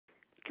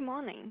Good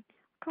morning.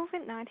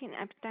 COVID-19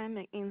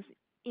 epidemic in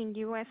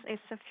U.S. is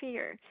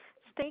severe.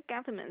 State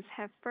governments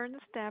have further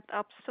stepped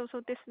up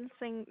social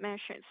distancing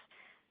measures.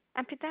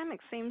 Epidemic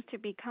seems to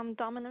become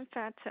dominant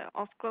factor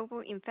of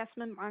global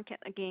investment market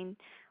again,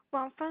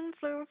 while fund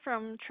flew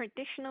from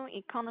traditional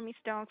economy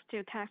stocks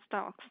to tech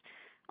stocks.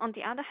 On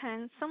the other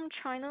hand, some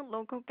China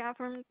local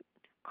government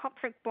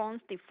corporate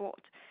bonds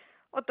default,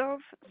 although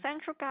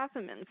central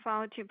government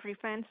filed to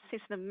prevent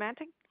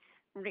systematic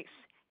risks.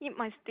 It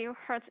might still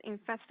hurt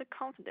investor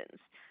confidence.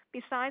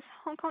 Besides,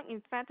 Hong Kong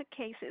infected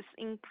cases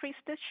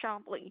increased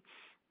sharply,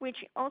 which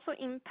also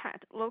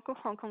impact local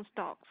Hong Kong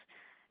stocks.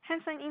 Hang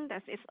Seng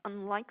Index is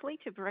unlikely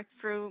to break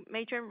through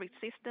major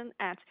resistance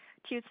at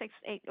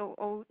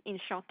 26800 in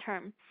short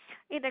term.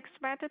 It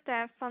expected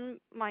that funds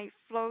might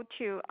flow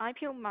to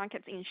IPO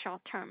markets in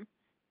short term.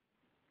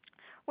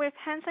 With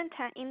Hang Seng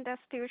Tech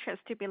Index futures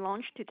to be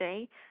launched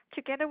today,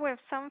 together with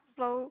some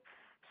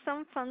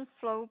funds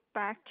flow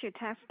back to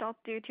tech stock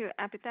due to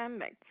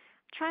epidemic,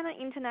 China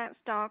internet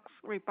stocks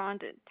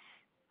rebounded.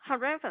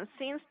 However,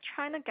 since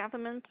China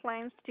government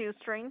plans to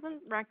strengthen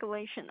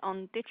regulation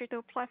on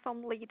digital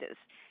platform leaders,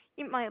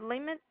 it might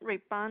limit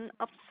rebound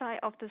upside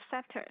of the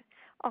sector,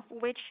 of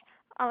which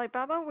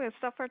Alibaba will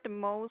suffer the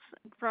most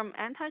from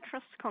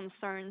antitrust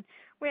concern.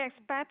 We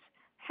expect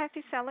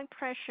heavy selling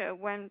pressure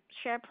when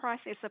share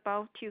price is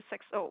above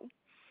 260.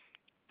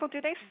 For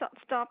today's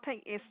stock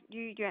pick is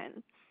Yu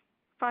Yuan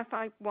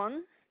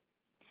 551.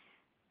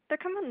 The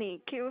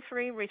company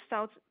Q3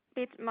 results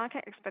beat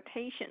market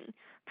expectation.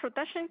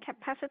 Production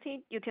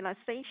capacity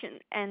utilization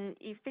and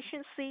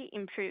efficiency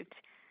improved.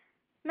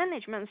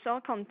 Management saw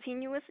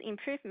continuous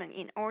improvement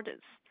in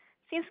orders.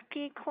 Since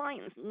key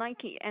clients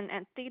Nike and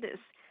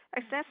Adidas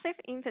excessive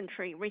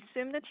inventory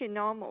resumed to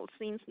normal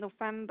since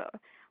November,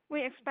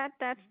 we expect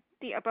that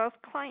the above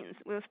clients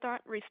will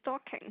start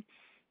restocking,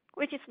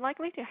 which is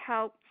likely to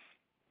help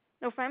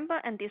November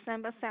and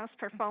December sales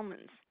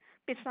performance.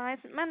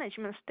 Besides,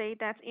 management stated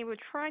that it will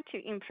try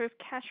to improve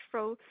cash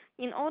flow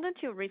in order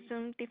to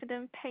resume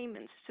dividend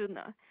payments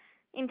sooner.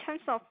 In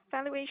terms of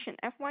valuation,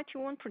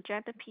 FY21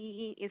 projected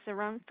PE is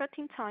around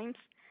 13 times.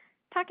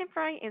 Target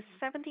price is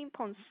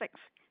 17.6.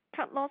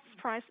 Cut loss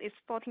price is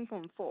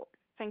 14.4.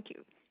 Thank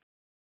you.